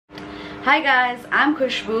Hi guys, I'm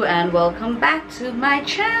Khusbu and welcome back to my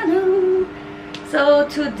channel. So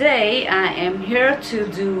today I am here to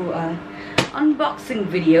do an unboxing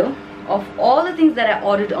video of all the things that I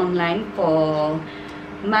ordered online for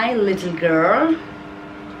my little girl.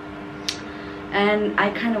 And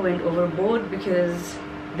I kind of went overboard because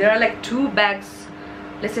there are like 2 bags,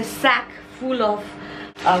 let's say sack full of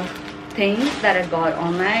things that I got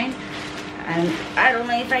online. And I don't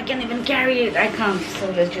know if I can even carry it. I can't, so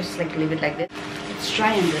let's just like leave it like this. It's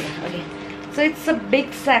triangular. Okay, so it's a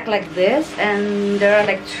big sack like this, and there are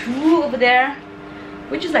like 2 over there,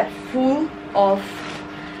 which is like full of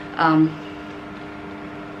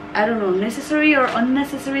I don't know, necessary or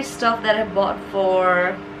unnecessary stuff that I bought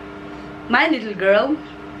for my little girl,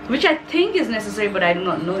 which I think is necessary, but I do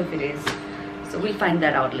not know if it is, so we'll find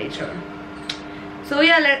that out later. So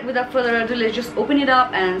yeah, without further ado, let's just open it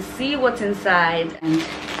up and see what's inside. And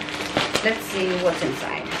let's see what's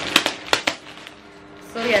inside.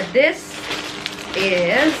 So yeah, this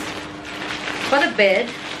is for the bed,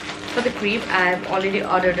 for the crib. I've already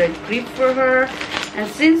ordered a crib for her, and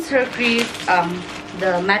since her crib,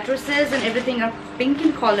 the mattresses and everything are pink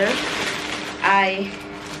in color, I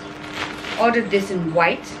ordered this in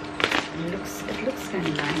white. It looks kind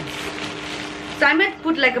of nice. So I might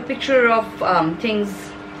put like a picture of things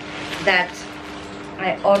that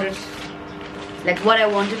I ordered, like what I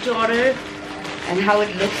wanted to order and how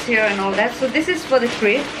it looks here and all that. So this is for the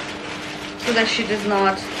crib, so that she does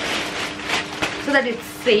not, so that it's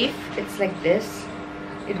safe. It's like this.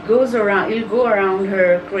 It goes around, it'll go around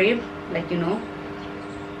her crib, like, you know,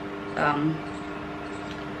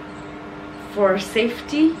 for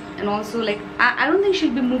safety. And also like I don't think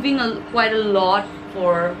she'll be moving quite a lot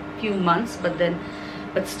for few months, but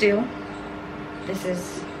still, this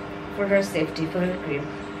is for her safety, for her crib.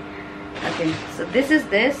 Okay, so this is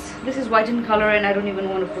white in color, and I don't even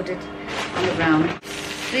want to put it on the ground.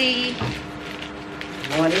 See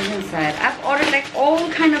what is inside. I've ordered like all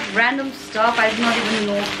kind of random stuff. I do not even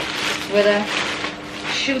know whether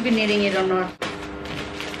she'll be needing it or not.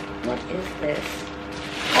 What is this?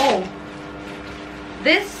 Oh,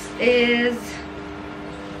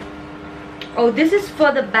 this is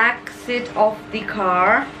for the back seat of the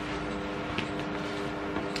car.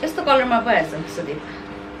 Is the color mapa aisa, Sudeep?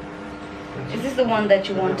 Is this the one that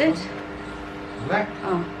you wanted? Black.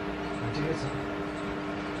 Oh.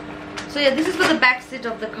 So yeah, this is for the back seat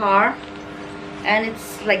of the car, and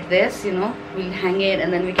it's like this, you know. We'll hang it,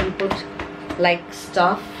 and then we can put like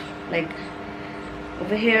stuff, like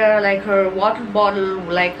over here, like her water bottle,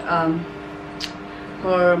 like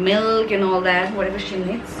her milk and all that, whatever she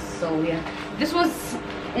needs. So yeah, this was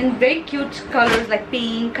in very cute colors like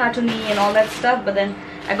pink, cartoony and all that stuff, but then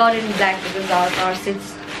I got it in black because our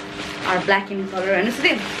seats are black in color. And it's the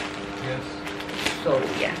same. Yes. So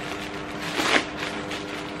yeah,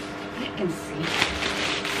 you can see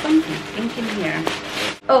something pink in here.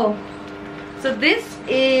 Oh, so this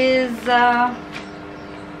is a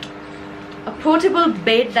portable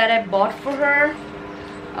bed that I bought for her.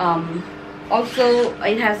 Also,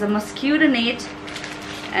 it has a mosquito net,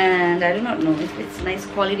 and I do not know if it's nice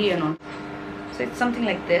quality or not. So it's something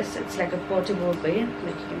like this. It's like a portable bed,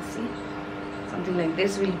 like you can see. Something like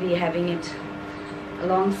this. We'll be having it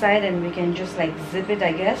alongside, and we can just like zip it,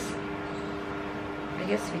 I guess. I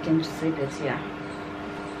guess we can just zip it, yeah.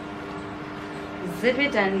 Zip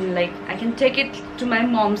it, and like I can take it to my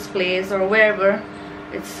mom's place or wherever.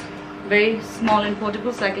 It's very small and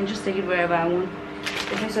portable, so I can just take it wherever I want.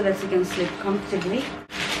 Okay, so that you can sleep comfortably.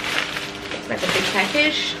 It's like a big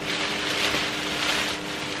package.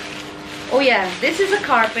 Oh yeah, this is a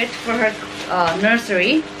carpet for her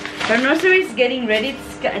nursery. Her nursery is getting ready.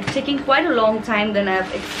 It's taking quite a long time than I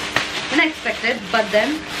expected, but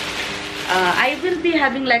then I will be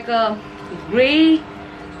having like a gray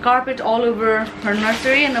carpet all over her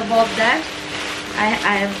nursery, and above that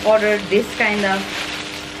I have ordered this kind of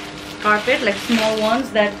carpet, like small ones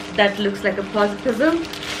that looks like a puzzle,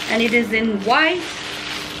 and it is in white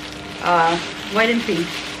and pink.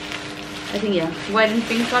 I think, yeah, white and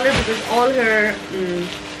pink color, because all her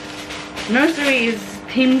nursery is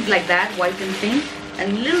themed like that, white and pink,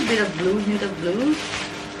 and a little bit of blue, hint of blue.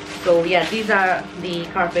 So yeah, these are the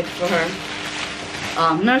carpet for her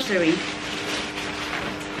nursery.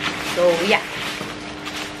 So yeah,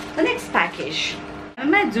 the next package.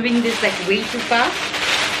 Am I doing this like way too fast?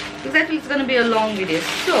 Because I feel it's gonna be a long video.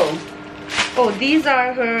 So, oh, these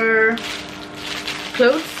are her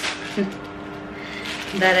clothes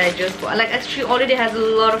that I just bought. Like, she already has a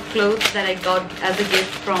lot of clothes that I got as a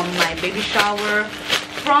gift from my baby shower,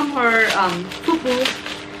 from her Khusbu,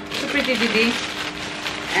 so pretty Didi.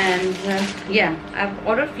 And yeah, I've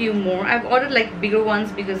ordered a few more. I've ordered like bigger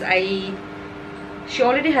ones because she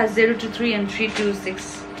already has 0 to 3 and 3 to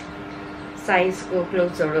 6 size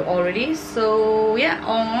clothes already. So yeah,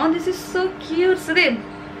 oh, this is so cute. So then,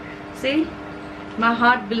 see, my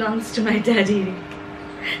heart belongs to my daddy.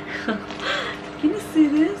 Can you see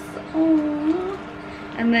this? Oh,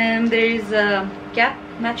 and then there is a cap,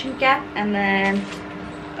 matching cap, and then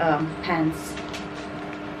pants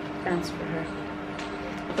for her,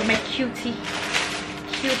 for my cutie.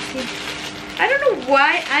 I don't know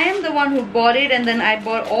why I am the one who bought it, and then I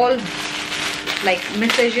bought all like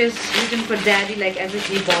messages written for daddy, like as if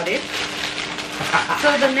he bought it.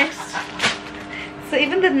 So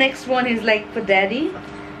even the next one is like for daddy.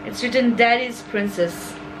 It's written Daddy's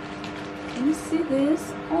Princess. Can you see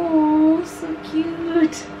this? Oh, so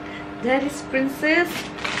cute. Daddy's Princess.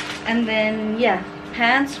 And then yeah,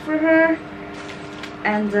 pants for her.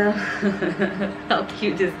 And how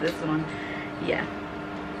cute is this one? Yeah.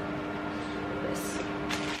 This.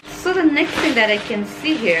 So the next thing that I can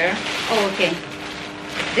see here, oh okay,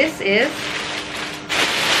 this is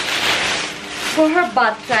for her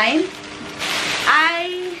bath time.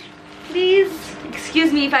 Please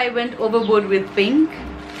excuse me if I went overboard with pink.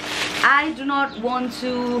 I do not want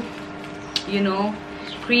to, you know,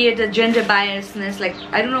 create a gender biasness. Like,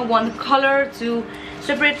 I do not want the color to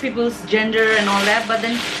separate people's gender and all that, but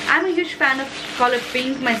then I'm a huge fan of color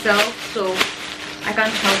pink myself, so I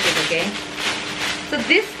can't help it. Okay, so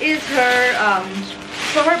this is her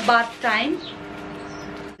for her bath time.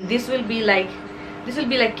 This will be like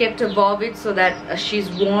kept above it so that she's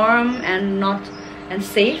warm and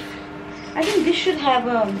safe. I think this should have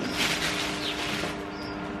a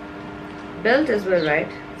belt as well, right?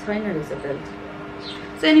 Trainer is a belt.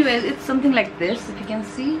 So anyways, it's something like this, if you can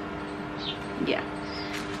see. Yeah,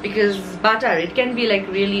 because butter, it can be like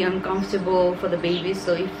really uncomfortable for the baby,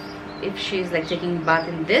 so if she's like taking bath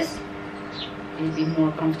in this, it'll be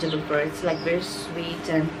more comfortable for her. It's like very sweet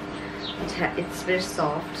and it's very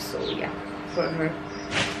soft. So yeah, for her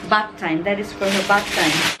bath time, that is for her bath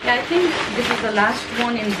time. Yeah, I think this is the last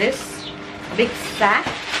one in this big sack.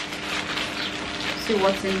 See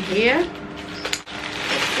what's in here.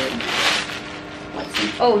 Let's see what's in.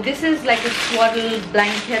 Oh, this is like a swaddle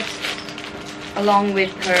blanket along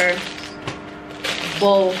with her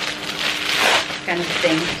bow kind of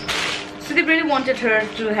thing. So they really wanted her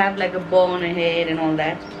to have like a bow on her head and all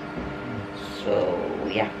that. So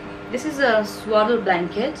yeah, this is a swaddle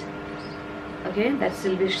blanket. Okay, that's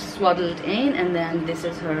still be swaddled in, and then this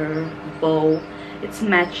is her bow. It's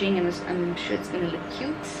matching, and I'm sure it's gonna look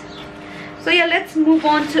cute. So yeah, let's move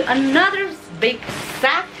on to another big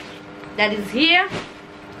sack that is here.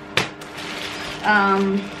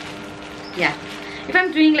 Yeah, if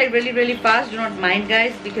I'm doing like really fast, do not mind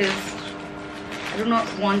guys, because I do not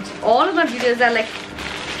want all of my videos are like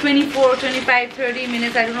 24, 25, 30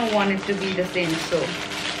 minutes. I do not want it to be the same. So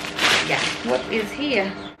yeah, what is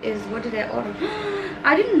here is, what did I order?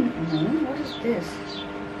 I didn't know. What is this?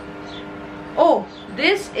 Oh,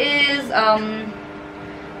 this is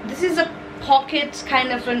a pocket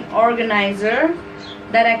kind of an organizer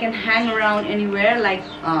that I can hang around anywhere, like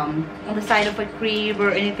on the side of a crib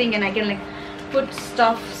or anything, and I can like put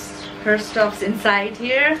her stuffs inside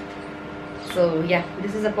here. So yeah,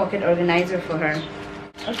 this is a pocket organizer for her.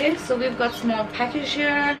 Okay, so we've got small package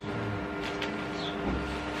here.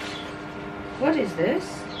 What is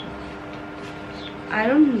this? I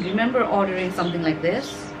don't remember ordering something like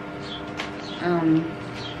this.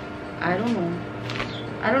 I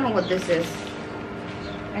don't know what this is.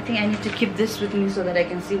 I think I need to keep this with me so that I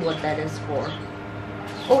can see what that is for.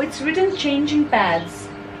 Oh, it's written changing pads.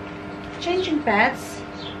 Changing pads.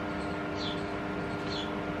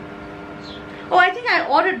 Oh, I think I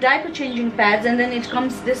ordered diaper changing pads and then it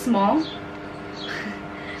comes this small.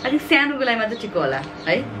 I think sano gulai ma thiko hola,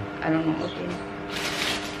 right? I don't know. Okay.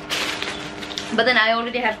 But then I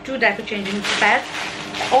already have 2 diaper changing pads.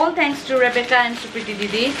 All thanks to Rebecca and Supriti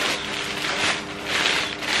Didi.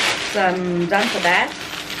 So I'm done for that.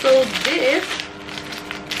 So this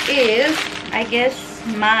is, I guess,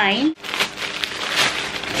 mine.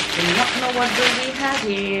 I do not know what do we have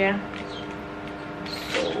here.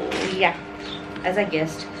 So yeah, as I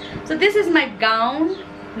guessed. So this is my gown,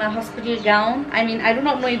 my hospital gown. I mean, I do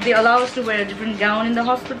not know if they allow us to wear a different gown in the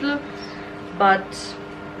hospital, but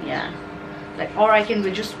yeah, like, or I can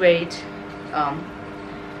just wear it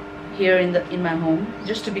here in my home,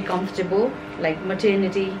 just to be comfortable, like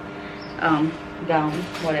maternity gown,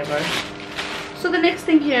 whatever. So the next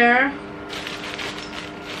thing here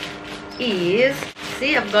is,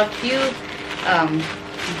 see, I've got few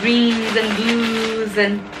greens and blues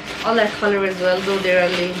and all that color as well, though there are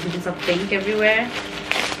little bits of pink everywhere,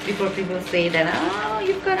 before people say that, oh,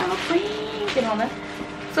 you've got all pink and all that.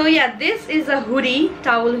 So yeah, this is a hoodie,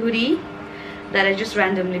 towel hoodie, that I just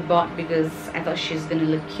randomly bought because I thought she's gonna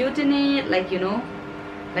look cute in it, like, you know,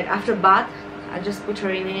 like after bath I just put her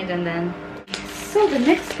in it. And then, so the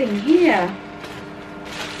next thing here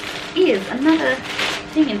is another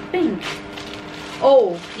thing in pink.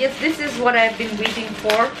 Oh yes, this is what I've been waiting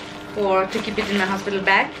for to keep it in my hospital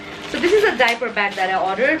bag. So this is a diaper bag that I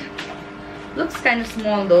ordered. Looks kind of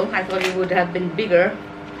small though. I thought it would have been bigger,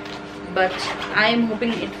 but I'm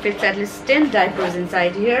hoping it fits at least 10 diapers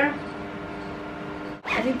inside here.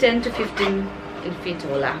 I think 10 to 15 will fit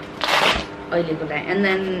hola. And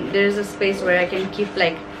then there's a space where I can keep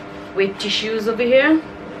like wet tissues over here.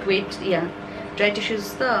 Dry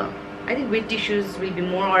tissues. I think wet tissues will be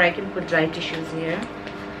more, or I can put dry tissues here.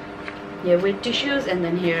 Yeah, wet tissues, and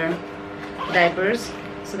then here diapers,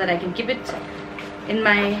 so that I can keep it in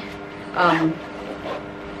my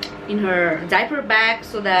in her diaper bag,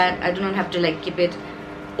 so that I do not have to like keep it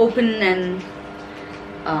open and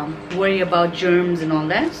worry about germs and all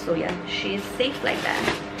that. So yeah, she's safe like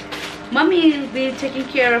that. Mommy will be taking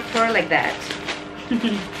care of her like that.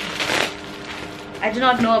 I do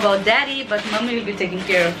not know about daddy, but mommy will be taking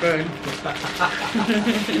care of her.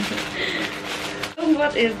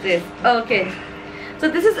 What is this? Okay, so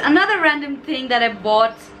this is another random thing that I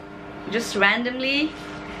bought just randomly.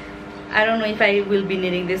 I don't know if I will be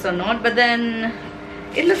needing this or not, but then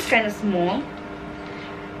it looks kind of small.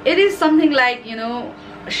 It is something like, you know,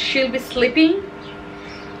 she'll be sleeping,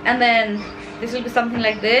 and then this will be something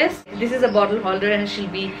like this. This is a bottle holder, and she'll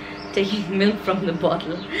be taking milk from the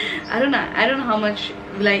bottle. I don't know how much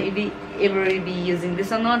will I ever be using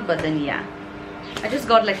this or not, but then yeah, I just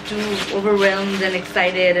got like too overwhelmed and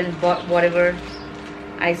excited and bought whatever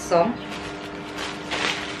I saw.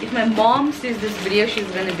 If my mom sees this video, she's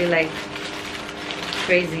gonna be like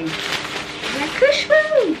crazy. Like,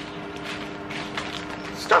 Khusbu,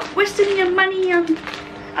 stop wasting your money on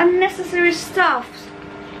unnecessary stuff.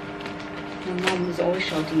 My mom is always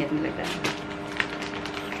shouting at me like that.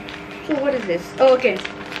 So what is this? Oh, okay.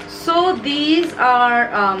 So these are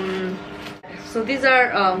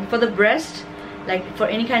for the breast, like for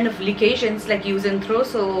any kind of leakage, and it's like use and throw.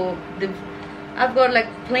 So I've got like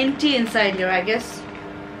plenty inside here. I guess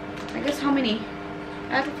how many?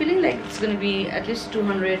 I have a feeling like it's gonna be at least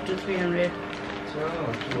 200 to 300.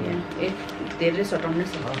 Yeah,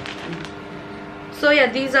 so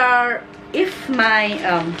yeah, these are if my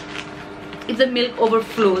if the milk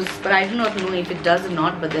overflows, but I do not know if it does or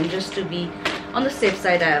not. But then just to be on the safe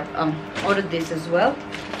side, I have ordered this as well,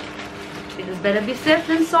 because better be safe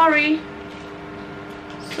than sorry.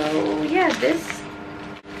 So yeah, this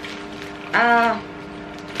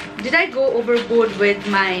did I go overboard with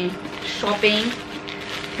my shopping?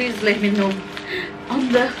 Please let me know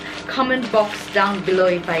on the comment box down below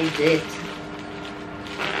if I did.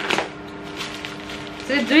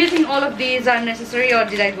 So do you think all of these are necessary, or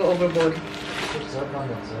did I go overboard?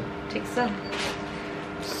 Takes up.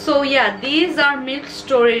 So yeah, these are milk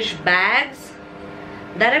storage bags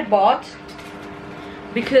that I bought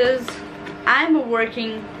because I'm a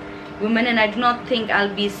working woman, and I do not think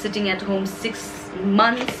I'll be sitting at home 6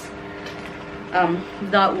 months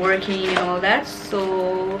without working and all that.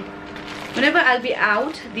 So whenever I'll be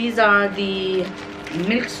out, these are the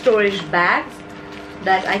milk storage bags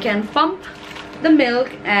that I can pump the milk,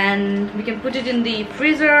 and we can put it in the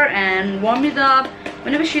freezer and warm it up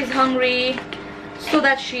whenever she's hungry, so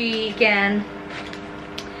that she can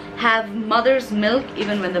have mother's milk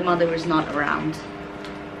even when the mother is not around,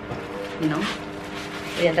 you know.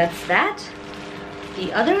 So yeah, that's that.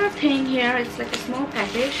 The other thing here, it's like a small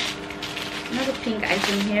package, another pink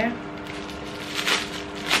item here.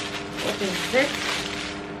 What is it?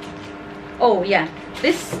 Oh yeah,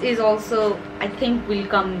 this is also, I think, will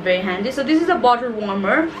come very handy. So this is a bottle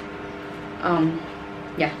warmer.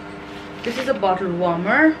 Yeah, this is a bottle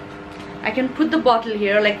warmer. I can put the bottle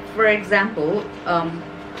here, like for example,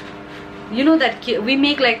 you know that we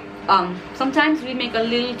make like sometimes we make a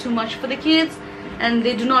little too much for the kids and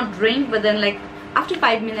they do not drink, but then like after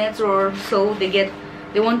 5 minutes or so they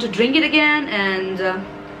want to drink it again, and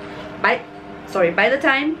by the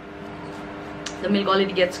time the milk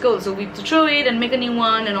already gets cold, so we have to throw it and make a new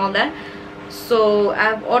one and all that. So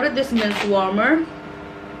I've ordered this milk warmer,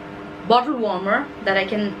 bottle warmer, that I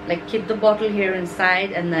can like keep the bottle here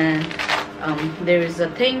inside, and then there's a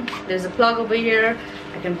plug over here.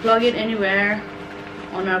 I can plug it anywhere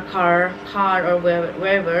on our car or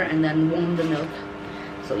wherever, and then warm the milk.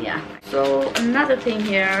 So yeah. So another thing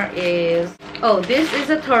here is, oh, this is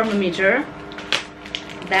a thermometer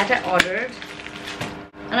that I ordered.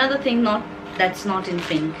 Another thing that's not in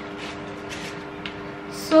pink.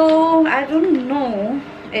 So I don't know.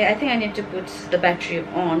 I think I need to put the battery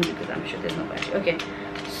on because I'm sure there's no battery. Okay,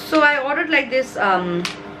 so I ordered like this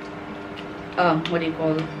what do you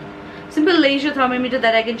call it? Simple laser thermometer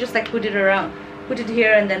that I can just like put it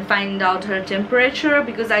here and then find out her temperature,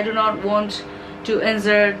 because I do not want to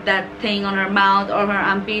insert that thing on her mouth or her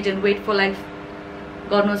armpit and wait for like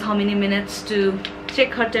God knows how many minutes to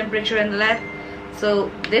check her temperature and that.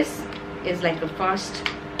 So this is like a fast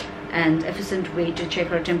and efficient way to check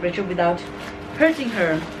her temperature without hurting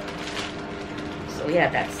her. So yeah,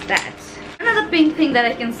 that's that. Another pink thing that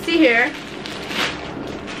I can see here.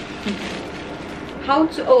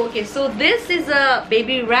 Okay, so this is a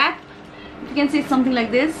baby wrap. You can see something like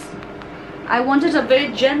this. I wanted a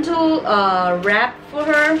very gentle wrap for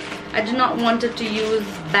her. I do not want her to use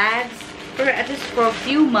bags for her, at least for a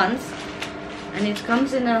few months. And it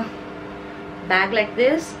comes in a bag like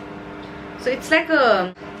this. So it's like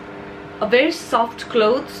a very soft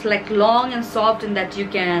clothes, like long and soft, and that you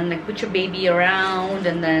can like put your baby around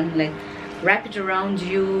and then like wrap it around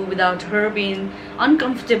you without her being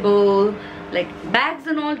uncomfortable. Like bags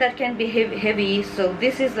and all that can be heavy. So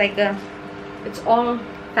this is like it's all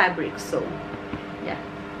fabric. So yeah,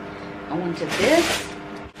 I wanted this.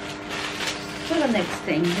 So the next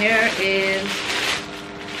thing here is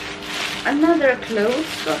another clothes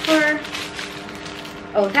for her.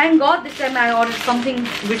 Oh, thank God this time I ordered something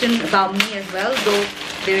written about me as well. Though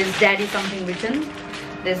there is daddy something written,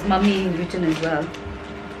 there's mommy written as well.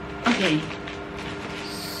 Okay,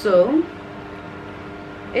 so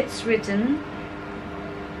it's written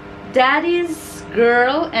Daddy's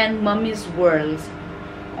Girl and Mommy's World.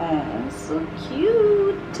 Oh, so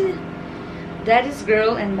cute. Daddy's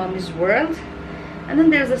Girl and Mommy's World. And then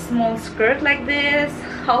there's a small skirt like this.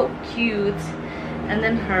 How cute. And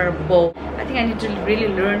then her bow. I think I need to really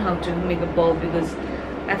learn how to make a bow, because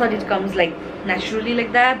I thought it comes like naturally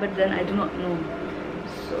like that, but then I do not know.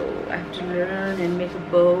 So I have to learn and make a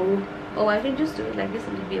bow. Oh, I can just do it like this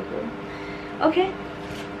and it'll be a bow. Okay.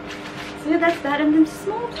 So yeah, that's that. And then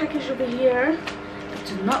small package over here. I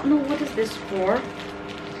do not know what is this for.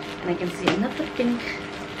 And I can see another pink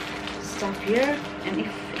stuff here. And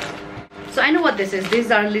so I know what this is.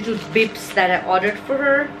 These are little bibs that I ordered for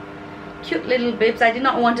her. Cute little bibs. I did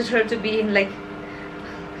not wanted her to be in like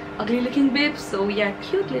ugly looking bibs. So yeah,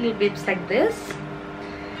 cute little bibs like this.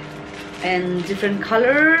 And different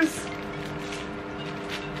colors.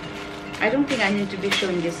 I don't think I need to be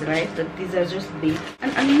showing this, right? But these are just big.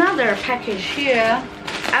 And another package here.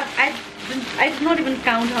 I did not even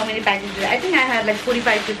count how many packages. I think I had like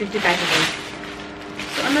 45 to 50 packages.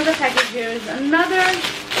 So another package here is another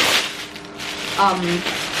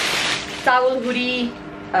towel hoodie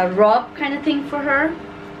robe kind of thing for her.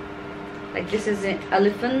 Like this is an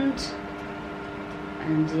elephant.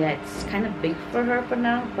 And yeah, it's kind of big for her for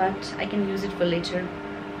now, but I can use it for later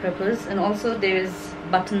purpose. And also there is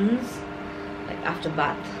buttons like after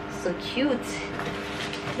bath. So cute,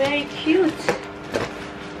 very cute.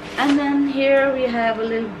 And then here we have a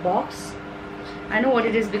little box. I know what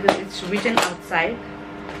it is because it's written outside.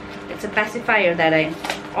 It's a pacifier that I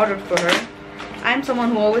ordered for her. I'm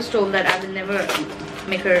someone who always told that I will never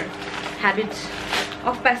make her habit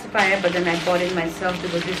of pacifier, but then I bought it myself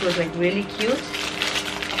because this was like really cute,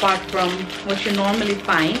 apart from what you normally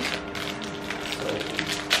find. So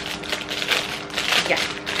yeah,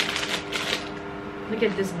 look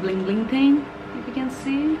at this bling bling thing. If you can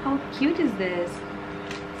see, how cute is this?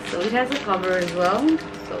 So it has a cover as well.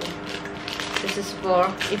 So this is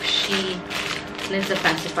for if she needs a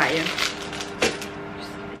pacifier.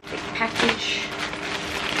 Just a big package.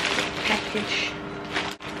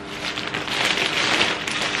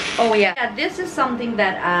 Oh yeah, this is something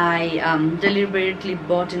that I deliberately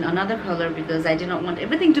bought in another color because I did not want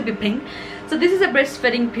everything to be pink. So this is a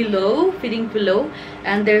breastfeeding pillow, feeding pillow,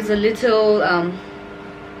 and there's a little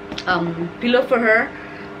pillow for her,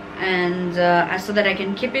 and so that I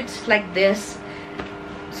can keep it like this,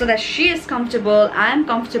 so that she is comfortable, I'm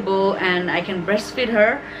comfortable, and I can breastfeed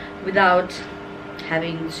her without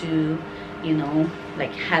having to, you know,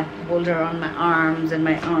 like hold her on my arms and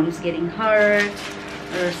my arms getting hurt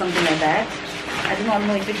or something like that. I do not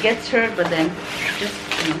know if it gets hurt, but then just,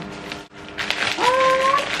 you know.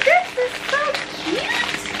 Oh, this is so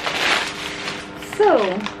cute.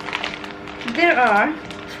 So there are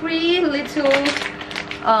 3 little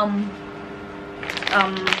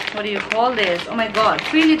what do you call this? Oh my god,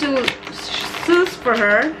 3 little shoes for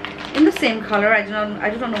her in the same color. I do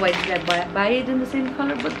not know why did I buy it in the same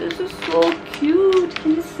color, but this is so cute.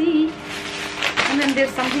 Can you see? And then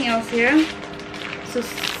there's something else here. also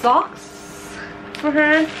socks for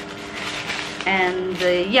her, and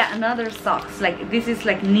yeah, another socks. Like this is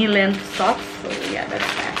like knee length socks. So yeah, that's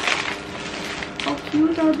that. How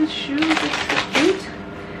cute are these shoes? It's so cute.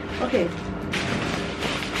 Okay.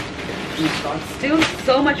 Oh God, still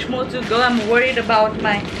so much more to go. I'm worried about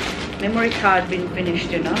my memory card being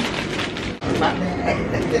finished, you know.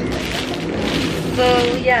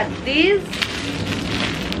 So yeah, these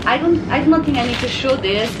I do not think I need to show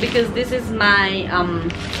this, because this is my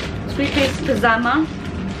three-piece pajama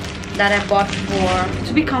that I bought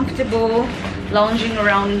to be comfortable lounging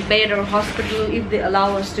around in bed or hospital, if they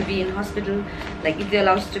allow us to be in hospital, like if they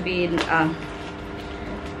allow us to be in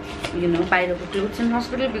you know, buy the clothes in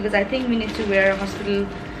hospital, because I think we need to wear hospital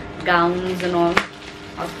gowns and all,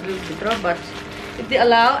 hospital etc. But if they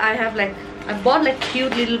allow, I bought like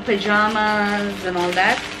cute little pajamas and all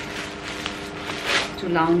that to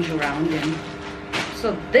lounge around in.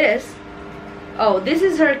 So this, oh, this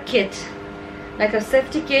is her kit, like a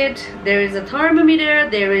safety kit. There is a thermometer,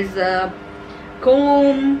 there is a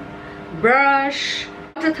comb, brush,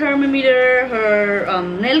 a thermometer, her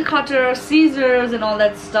nail cutter, scissors and all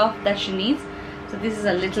that stuff that she needs. So this is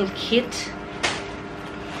a little kit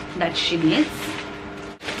that she needs.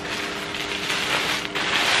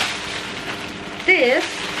 This,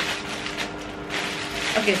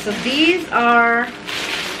 okay, so these are,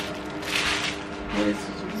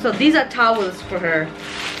 so these are towels for her.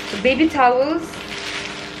 So baby towels.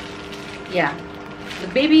 Yeah, the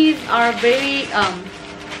babies are very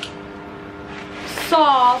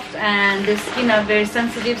soft and the skin are very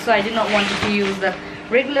sensitive, so I did not want to use the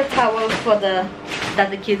regular towels for that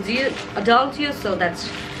the kids use, adults use. So that's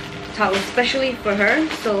towel specially for her.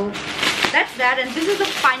 So that's that. And this is the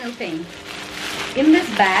final thing in this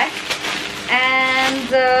bag. And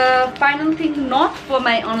the final thing, not for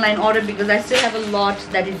my online order, because I still have a lot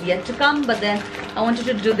that is yet to come, but then I wanted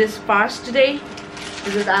to do this first today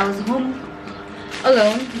because I was home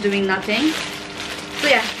alone doing nothing. So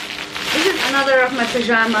yeah, this is another of my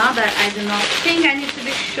pajama that I do not think I need to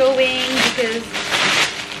be showing, because,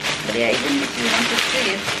 but yeah, even if you want to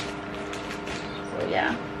see it. So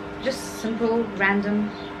yeah, just simple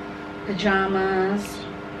random pajamas,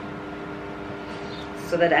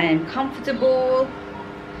 so that I am comfortable.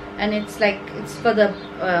 And it's like, it's for the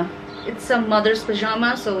it's a mother's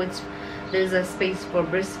pajama, so there's a space for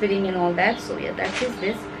breastfeeding and all that. So yeah, that is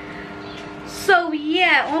this. So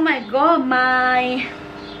yeah, oh my god, my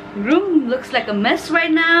room looks like a mess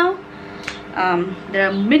right now. There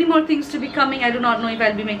are many more things to be coming. I do not know if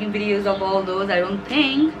I'll be making videos of all those. I don't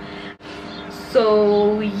think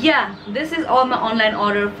so. Yeah, this is all my online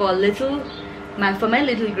order for my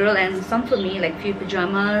little girl, and some for me, like few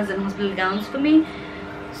pajamas and hospital gowns for me.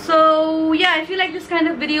 So yeah, if you like this kind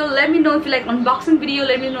of video, let me know. If you like unboxing video,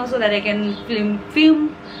 let me know, so that I can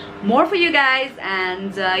film more for you guys.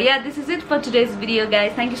 And yeah, this is it for today's video,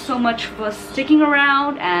 guys. Thank you so much for sticking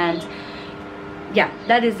around, and yeah,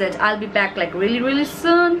 that is it. I'll be back like really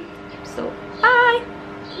soon.